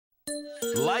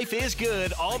Life is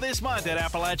good all this month at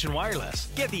Appalachian Wireless.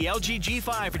 Get the LG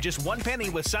G5 for just 1 penny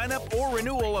with sign-up or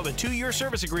renewal of a 2-year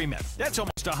service agreement. That's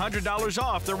almost $100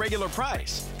 off the regular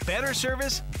price. Better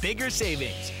service, bigger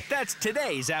savings. That's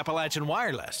today's Appalachian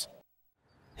Wireless.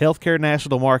 Healthcare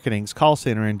National Marketing's call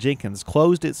center in Jenkins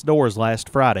closed its doors last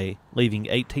Friday, leaving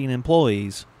 18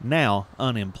 employees, now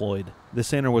unemployed. The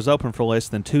center was open for less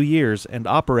than 2 years and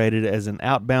operated as an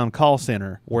outbound call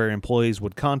center where employees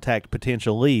would contact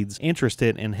potential leads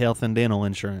interested in health and dental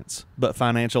insurance. But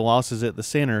financial losses at the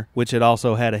center, which had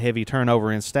also had a heavy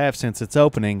turnover in staff since its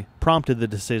opening, prompted the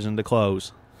decision to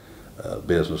close.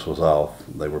 Business was off.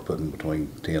 They were putting between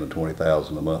 $10,000 and $20,000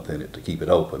 a month in it to keep it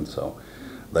open, so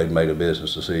they made a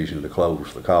business decision to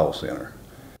close the call center.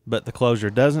 But the closure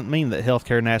doesn't mean that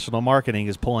Healthcare National Marketing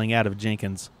is pulling out of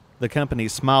Jenkins. The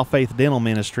company's Smile Faith Dental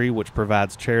Ministry, which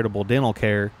provides charitable dental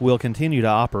care, will continue to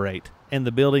operate, and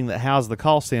the building that housed the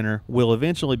call center will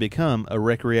eventually become a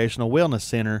recreational wellness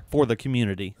center for the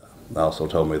community. They also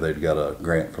told me they'd got a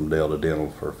grant from Delta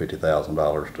Dental for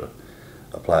 $50,000 to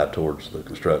apply towards the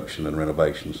construction and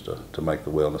renovations to make the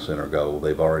wellness center go.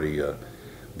 They've already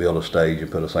built a stage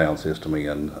and put a sound system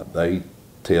in. They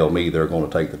tell me they're going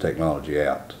to take the technology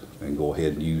out and go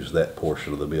ahead and use that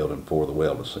portion of the building for the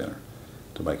wellness center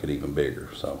to make it even bigger.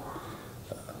 So,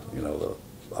 the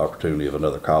opportunity of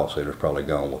another call center is probably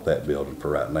gone with that building for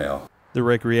right now. The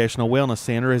Recreational Wellness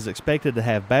Center is expected to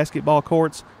have basketball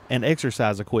courts and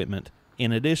exercise equipment,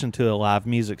 in addition to a live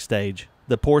music stage.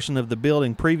 The portion of the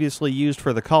building previously used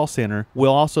for the call center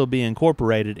will also be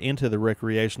incorporated into the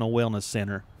Recreational Wellness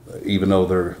Center. Even though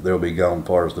they'll be gone as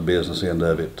far as the business end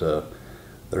of it,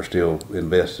 they're still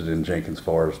invested in Jenkins as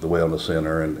far as the wellness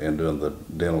center and doing the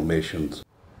dental missions.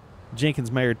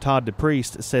 Jenkins Mayor Todd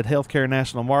DePriest said Healthcare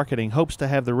National Marketing hopes to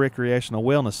have the Recreational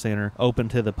Wellness Center open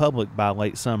to the public by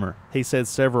late summer. He said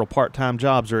several part-time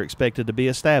jobs are expected to be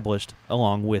established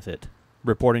along with it.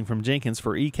 Reporting from Jenkins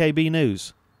for EKB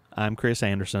News, I'm Chris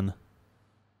Anderson.